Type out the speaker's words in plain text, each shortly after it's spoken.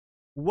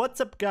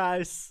What's up,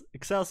 guys?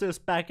 Exelsio is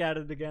back at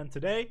it again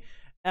today,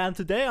 and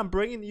today I'm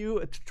bringing you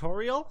a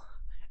tutorial,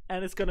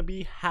 and it's gonna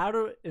be how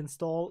to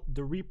install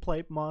the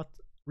replay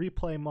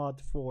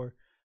mod for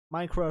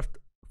Minecraft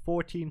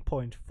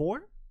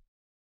 14.4.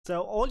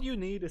 So all you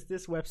need is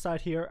this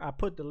website here. I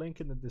put the link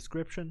in the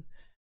description,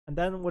 and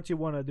then what you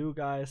want to do,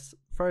 guys,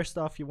 first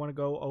off, you want to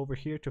go over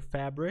here to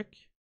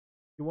Fabric.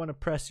 You want to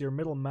press your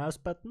middle mouse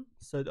button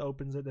so it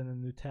opens it in a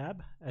new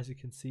tab, as you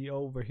can see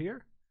over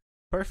here.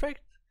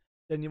 Perfect.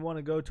 Then you want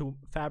to go to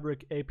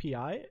Fabric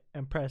API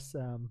and press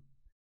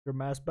your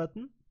mouse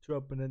button to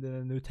open it in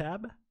a new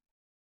tab.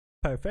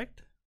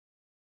 Perfect.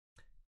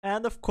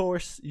 And of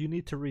course, you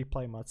need to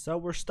replay mod. So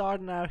we're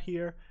starting out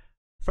here.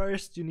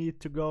 First, you need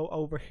to go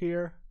over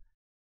here.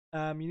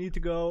 You need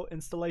to go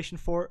installation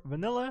for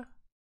vanilla.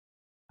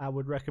 I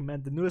would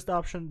recommend the newest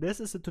option. This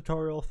is a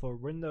tutorial for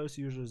Windows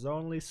users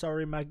only.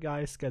 Sorry, Mac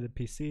guys, get a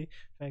PC.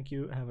 Thank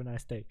you. Have a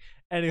nice day.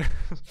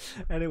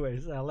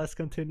 Anyways, let's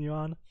continue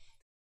on.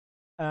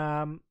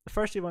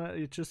 First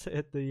you just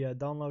hit the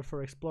download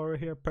for Explorer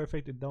here.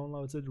 Perfect, it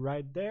downloads it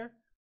right there.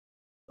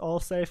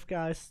 All safe,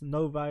 guys,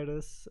 no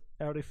virus,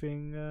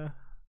 everything.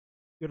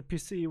 Your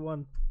PC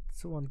won't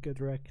get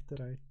wrecked,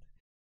 right?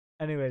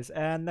 Anyways,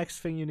 and next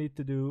thing you need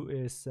to do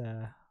is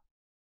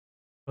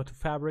go to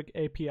Fabric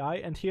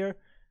API, and here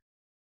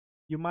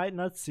you might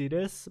not see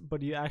this,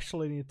 but you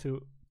actually need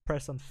to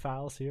press on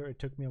files here. It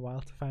took me a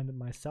while to find it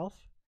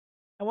myself.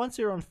 And once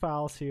you're on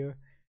files here,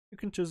 you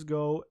can just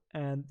go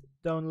and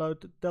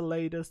download the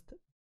latest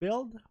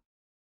build,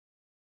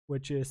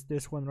 which is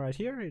this one right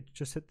here. You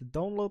just hit the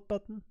download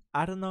button.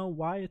 I don't know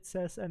why it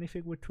says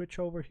anything with Twitch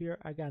over here.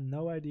 I got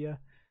no idea.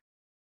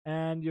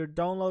 And your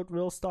download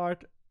will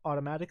start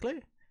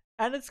automatically.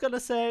 And it's gonna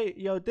say,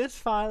 yo, this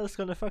file is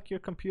gonna fuck your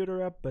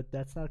computer up, but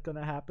that's not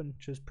gonna happen.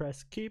 Just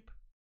press keep.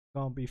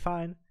 Gonna be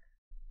fine.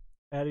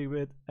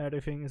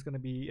 Everything is gonna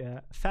be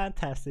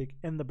fantastic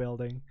in the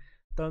building.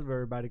 Don't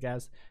worry about it,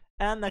 guys.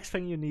 And next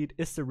thing you need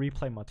is the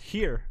replay mod.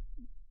 Here,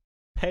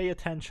 pay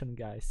attention,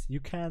 guys. You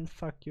can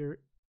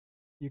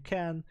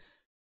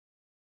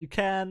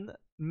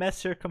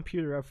mess your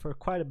computer up for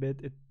quite a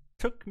bit. It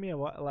took me a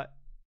while. Like,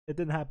 it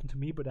didn't happen to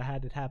me, but I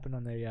had it happen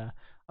on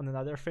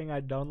another thing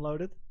I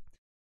downloaded.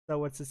 So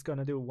what's this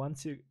gonna do?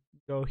 Once you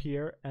go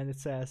here and it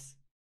says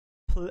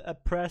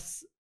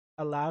press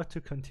allow to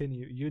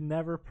continue, you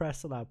never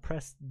press allow.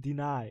 Press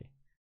deny.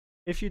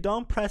 If you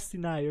don't press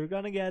deny, you're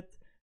gonna get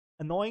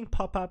annoying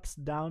pop-ups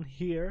down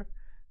here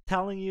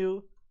telling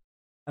you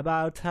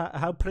about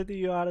how pretty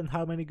you are and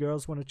how many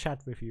girls want to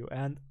chat with you.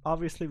 And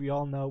obviously we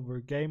all know we're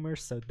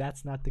gamers, so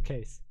that's not the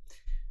case.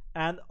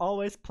 And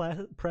always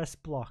press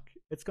block.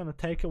 It's gonna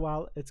take a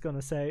while. It's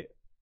gonna say,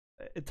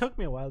 it took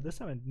me a while, this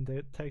time it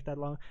didn't take that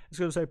long. It's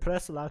gonna say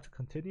press allow to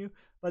continue,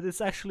 but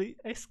it's actually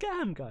a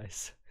scam,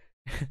 guys.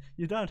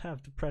 You don't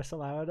have to press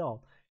allow at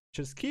all.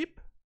 Just keep.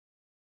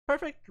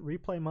 Perfect.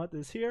 Replay mod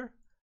is here,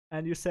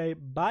 and you say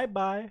bye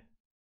bye.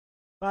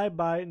 Bye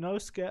bye, no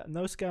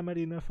scam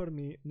arena for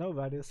me, no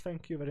virus,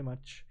 thank you very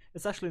much.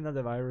 It's actually not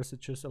a virus, it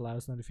just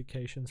allows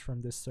notifications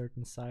from this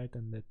certain site,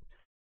 and it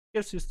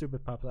gives you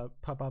stupid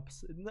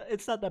pop-ups.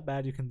 It's not that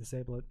bad, you can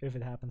disable it if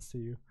it happens to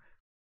you.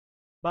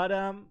 But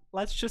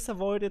let's just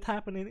avoid it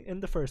happening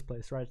in the first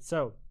place, right?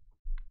 So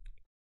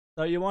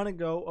you want to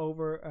go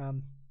over,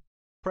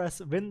 press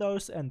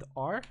Windows and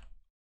R,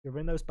 your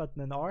Windows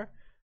button and R,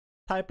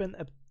 type in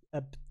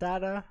app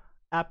data,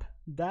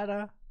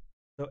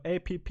 so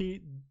APP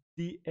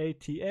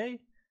DATA.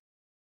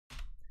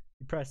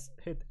 You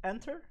hit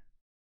enter.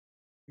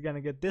 You're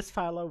gonna get this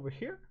file over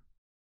here.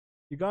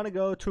 You're gonna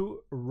go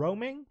to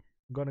roaming.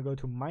 I'm gonna go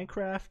to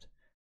Minecraft.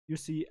 You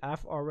see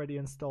I've already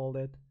installed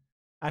it.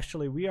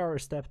 Actually, we are a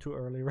step too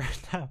early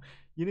right now.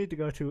 You need to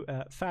go to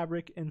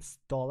Fabric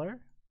Installer,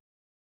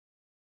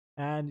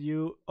 and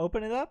you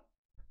open it up.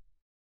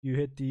 You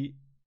hit the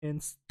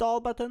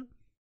install button,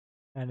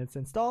 and it's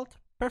installed.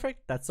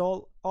 Perfect. That's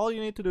all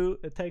you need to do.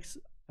 It takes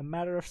a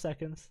matter of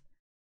seconds.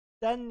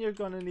 Then you're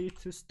gonna need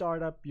to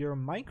start up your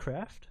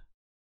Minecraft.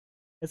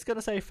 It's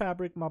gonna say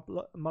Fabric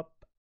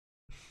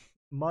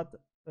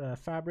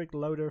Fabric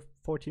Loader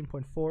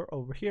 14.4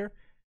 over here.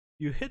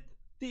 You hit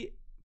the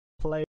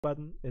play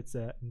button. It's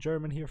in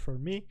German here for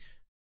me,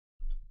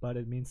 but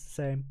it means the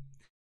same.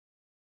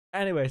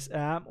 Anyways,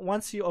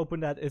 once you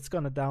open that, it's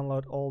gonna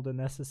download all the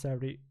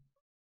necessary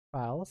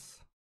files.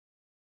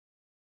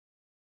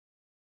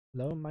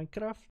 Hello,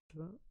 Minecraft.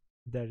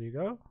 There you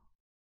go.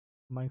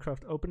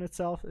 Minecraft open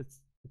itself.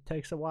 It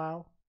takes a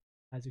while,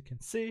 as you can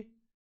see.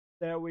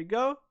 There we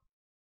go.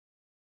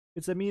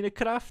 It's a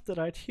Minecraft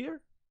right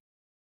here.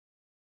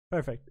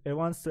 Perfect. It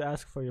wants to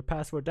ask for your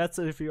password. That's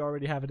if you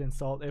already have it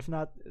installed. If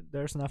not,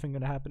 there's nothing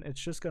gonna happen.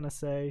 It's just gonna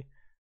say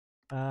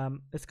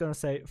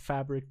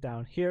Fabric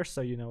down here,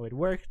 so you know it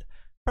worked.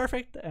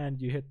 Perfect.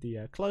 And you hit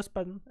the close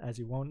button, as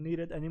you won't need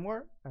it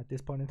anymore at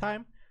this point in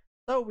time.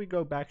 So we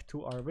go back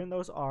to our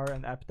Windows R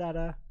and app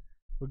data.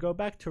 We go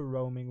back to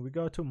roaming. We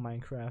go to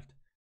Minecraft.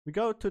 We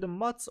go to the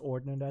mods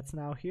ordner that's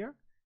now here,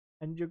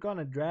 and you're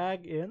gonna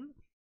drag in.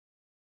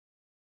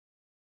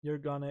 You're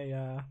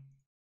gonna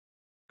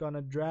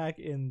gonna drag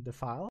in the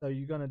file. So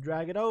you're gonna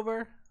drag it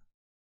over.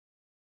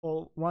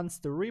 Well, once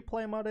the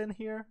replay mod in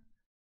here.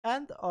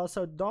 And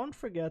also don't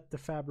forget the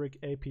Fabric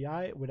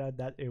API. Without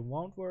that, it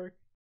won't work.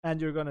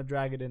 And you're gonna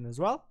drag it in as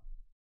well.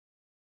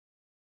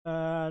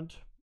 And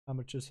I'm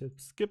gonna just hit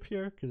skip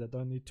here because I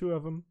don't need two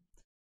of them.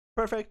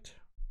 Perfect.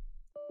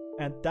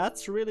 And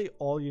that's really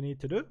all you need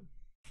to do.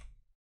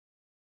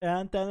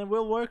 And then it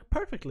will work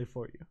perfectly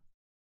for you.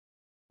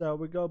 So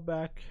we go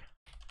back,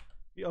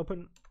 we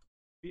open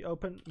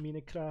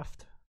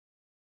Minecraft.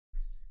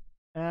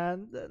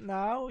 And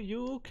now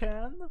you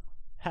can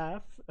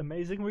have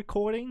amazing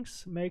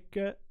recordings, make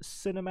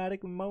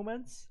cinematic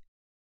moments,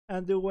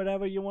 and do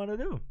whatever you want to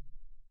do.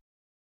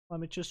 Let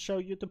me just show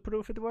you the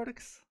proof it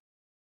works.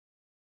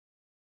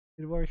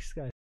 It works,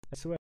 guys. I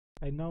swear.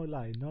 I no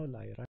lie,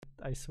 right?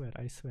 I swear,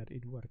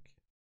 it works.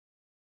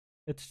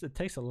 It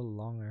takes a little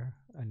longer,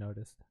 I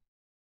noticed.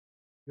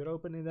 You're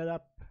opening it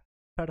up.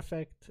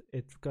 Perfect.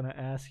 It's gonna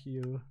ask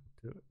you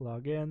to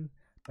log in,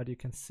 but you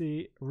can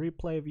see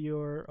replay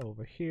viewer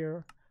over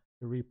here,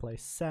 the replay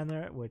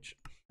center, which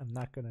I'm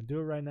not gonna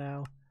do right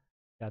now.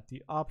 Got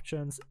the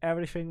options.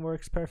 Everything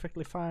works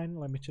perfectly fine.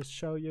 Let me just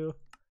show you.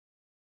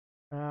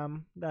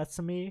 That's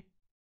me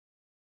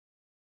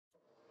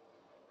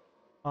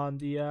on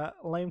the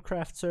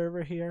Lamecraft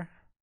server here.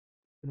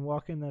 Been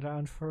walking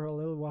around for a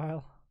little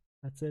while.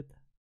 That's it.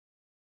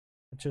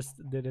 I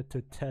just did it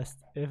to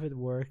test if it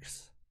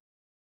works.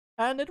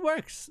 And it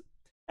works!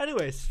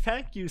 Anyways,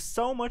 thank you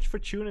so much for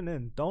tuning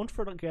in. Don't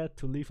forget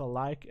to leave a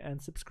like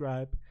and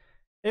subscribe.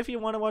 If you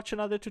want to watch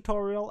another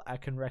tutorial, I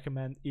can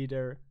recommend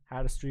either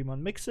how to stream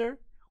on Mixer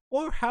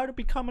or how to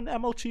become an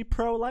MLG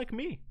pro like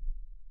me.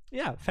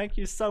 Yeah, thank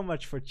you so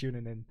much for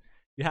tuning in.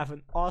 You have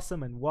an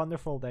awesome and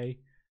wonderful day.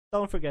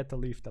 Don't forget to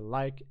leave the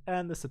like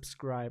and the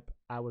subscribe.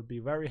 I would be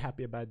very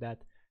happy about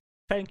that.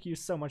 Thank you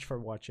so much for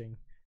watching.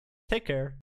 Take care.